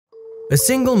A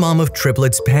single mom of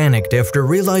triplets panicked after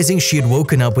realizing she had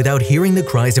woken up without hearing the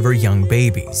cries of her young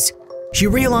babies. She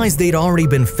realized they'd already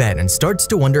been fed and starts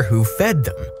to wonder who fed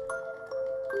them.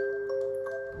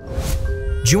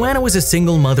 Joanna was a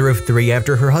single mother of 3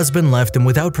 after her husband left them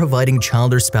without providing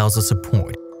child or spousal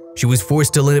support. She was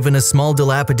forced to live in a small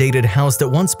dilapidated house that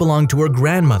once belonged to her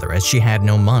grandmother as she had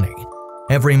no money.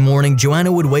 Every morning,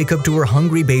 Joanna would wake up to her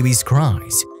hungry baby's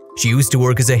cries. She used to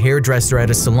work as a hairdresser at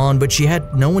a salon, but she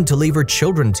had no one to leave her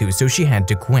children to, so she had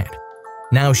to quit.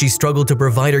 Now she struggled to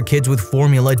provide her kids with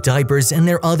formula, diapers, and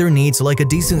their other needs like a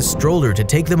decent stroller to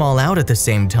take them all out at the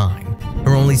same time.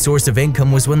 Her only source of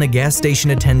income was when the gas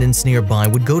station attendants nearby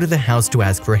would go to the house to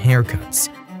ask for haircuts.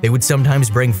 They would sometimes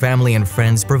bring family and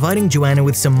friends, providing Joanna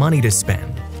with some money to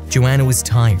spend. Joanna was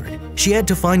tired. She had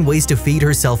to find ways to feed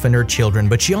herself and her children,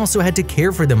 but she also had to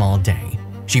care for them all day.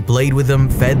 She played with them,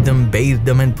 fed them, bathed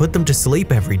them, and put them to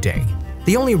sleep every day.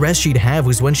 The only rest she'd have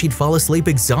was when she'd fall asleep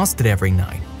exhausted every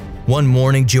night. One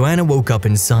morning, Joanna woke up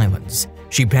in silence.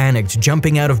 She panicked,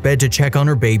 jumping out of bed to check on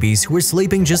her babies, who were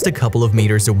sleeping just a couple of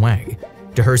meters away.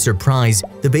 To her surprise,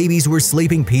 the babies were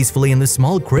sleeping peacefully in the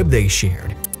small crib they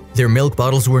shared. Their milk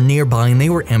bottles were nearby and they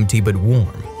were empty but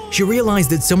warm. She realized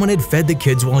that someone had fed the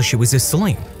kids while she was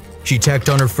asleep. She checked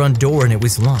on her front door and it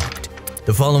was locked.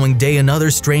 The following day,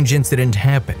 another strange incident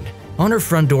happened. On her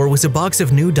front door was a box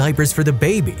of new diapers for the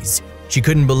babies. She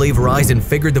couldn't believe her eyes and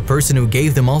figured the person who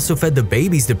gave them also fed the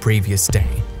babies the previous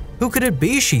day. Who could it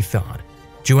be, she thought.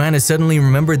 Joanna suddenly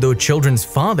remembered the children's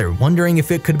father, wondering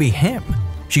if it could be him.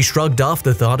 She shrugged off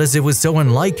the thought as it was so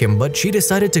unlike him, but she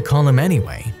decided to call him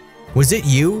anyway. "Was it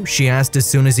you?" she asked as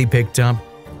soon as he picked up.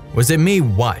 "Was it me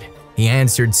what?" he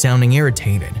answered, sounding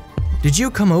irritated. "Did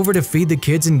you come over to feed the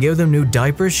kids and give them new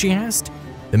diapers?" she asked.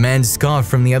 The man scoffed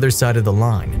from the other side of the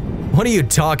line. "What are you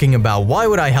talking about? Why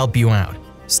would I help you out?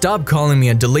 Stop calling me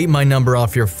and delete my number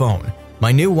off your phone.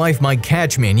 My new wife might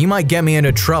catch me and you might get me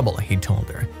into trouble," he told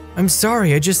her. "I'm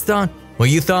sorry, I just thought…" "Well,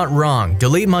 you thought wrong.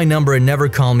 Delete my number and never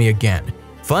call me again.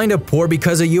 If I end up poor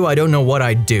because of you, I don't know what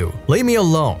I'd do. Leave me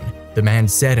alone," the man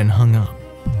said and hung up.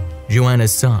 Joanna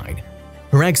sighed.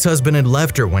 Her ex-husband had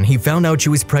left her when he found out she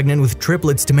was pregnant with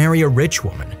triplets to marry a rich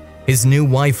woman. His new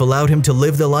wife allowed him to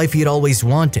live the life he had always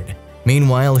wanted.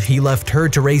 Meanwhile, he left her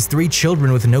to raise 3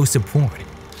 children with no support.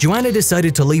 Joanna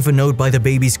decided to leave a note by the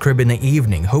baby's crib in the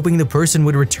evening, hoping the person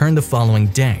would return the following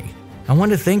day. "I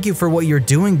want to thank you for what you're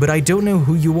doing, but I don't know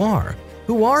who you are.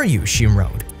 Who are you?" she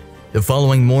wrote. The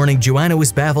following morning, Joanna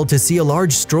was baffled to see a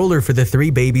large stroller for the 3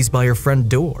 babies by her front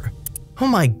door. "Oh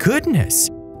my goodness!"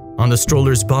 On the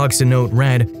stroller's box, a note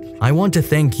read, "I want to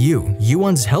thank you. You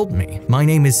once helped me. My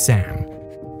name is Sam."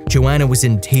 Joanna was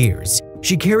in tears.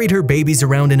 She carried her babies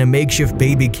around in a makeshift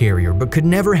baby carrier but could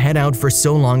never head out for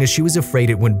so long as she was afraid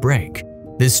it would break.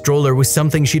 This stroller was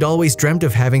something she'd always dreamt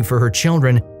of having for her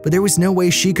children, but there was no way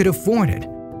she could afford it.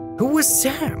 Who was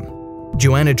Sam?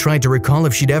 Joanna tried to recall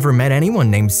if she'd ever met anyone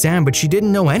named Sam, but she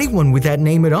didn't know anyone with that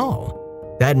name at all.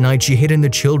 That night, she hid in the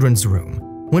children's room.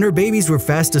 When her babies were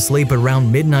fast asleep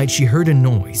around midnight, she heard a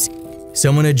noise.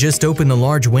 Someone had just opened the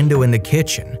large window in the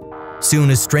kitchen.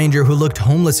 Soon, a stranger who looked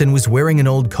homeless and was wearing an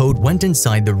old coat went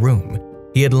inside the room.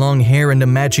 He had long hair and a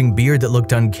matching beard that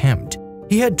looked unkempt.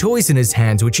 He had toys in his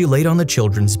hands, which he laid on the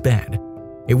children's bed.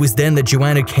 It was then that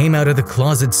Joanna came out of the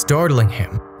closet, startling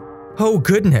him. "Oh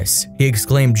goodness," he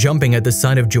exclaimed, jumping at the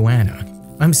sight of Joanna.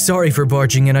 "I'm sorry for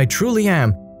barging in, I truly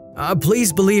am.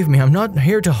 Please believe me, I'm not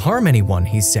here to harm anyone,"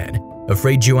 he said,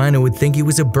 afraid Joanna would think he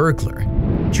was a burglar.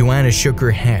 Joanna shook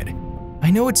her head. "I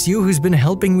know it's you who's been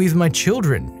helping me with my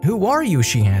children. Who are you?"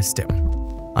 she asked him.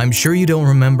 "I'm sure you don't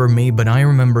remember me, but I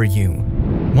remember you.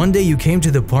 One day you came to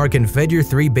the park and fed your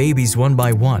 3 babies one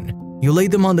by one. You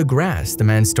laid them on the grass," the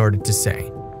man started to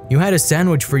say. "You had a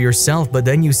sandwich for yourself, but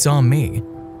then you saw me.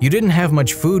 You didn't have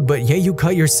much food, but yet you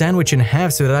cut your sandwich in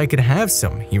half so that I could have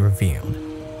some," he revealed.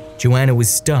 Joanna was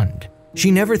stunned.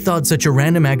 She never thought such a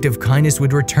random act of kindness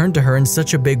would return to her in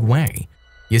such a big way.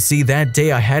 You see, that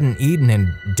day I hadn't eaten in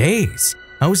days.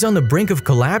 I was on the brink of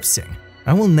collapsing.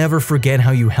 I will never forget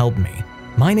how you helped me.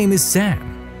 My name is Sam.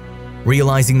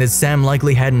 Realizing that Sam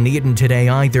likely hadn't eaten today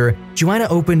either, Joanna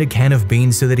opened a can of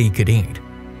beans so that he could eat.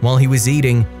 While he was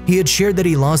eating, he had shared that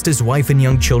he lost his wife and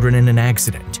young children in an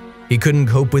accident. He couldn't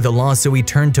cope with the loss, so he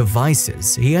turned to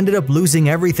vices. He ended up losing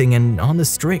everything and on the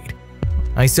street.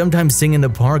 "I sometimes sing in the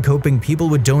park hoping people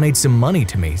would donate some money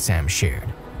to me," Sam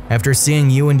shared. "After seeing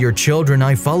you and your children,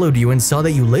 I followed you and saw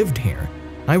that you lived here.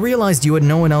 I realized you had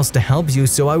no one else to help you,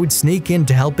 so I would sneak in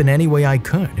to help in any way I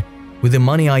could. With the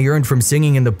money I earned from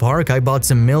singing in the park, I bought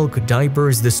some milk,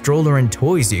 diapers, the stroller, and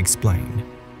toys," he explained.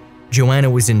 Joanna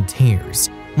was in tears.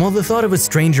 While the thought of a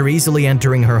stranger easily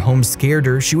entering her home scared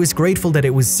her, she was grateful that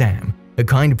it was Sam, a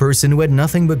kind person who had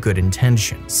nothing but good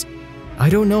intentions. "I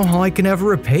don't know how I can ever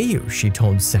repay you," she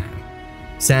told Sam.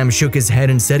 Sam shook his head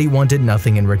and said he wanted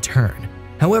nothing in return.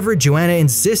 However, Joanna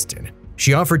insisted.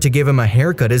 She offered to give him a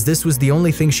haircut as this was the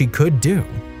only thing she could do.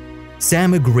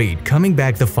 Sam agreed, coming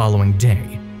back the following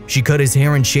day. She cut his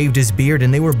hair and shaved his beard,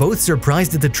 and they were both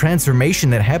surprised at the transformation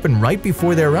that happened right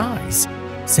before their eyes.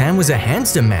 Sam was a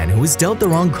handsome man who was dealt the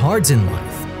wrong cards in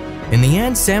life. In the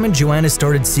end, Sam and Joanna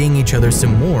started seeing each other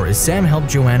some more as Sam helped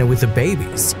Joanna with the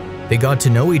babies. They got to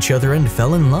know each other and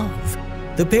fell in love.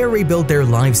 The pair rebuilt their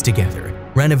lives together,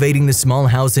 renovating the small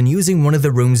house and using one of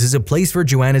the rooms as a place for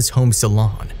Joanna's home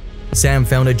salon. Sam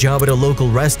found a job at a local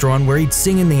restaurant where he'd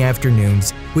sing in the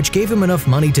afternoons, which gave him enough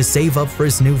money to save up for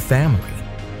his new family.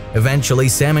 Eventually,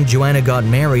 Sam and Joanna got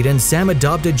married and Sam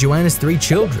adopted Joanna's 3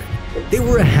 children. They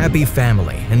were a happy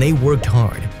family and they worked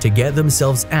hard to get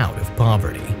themselves out of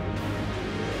poverty.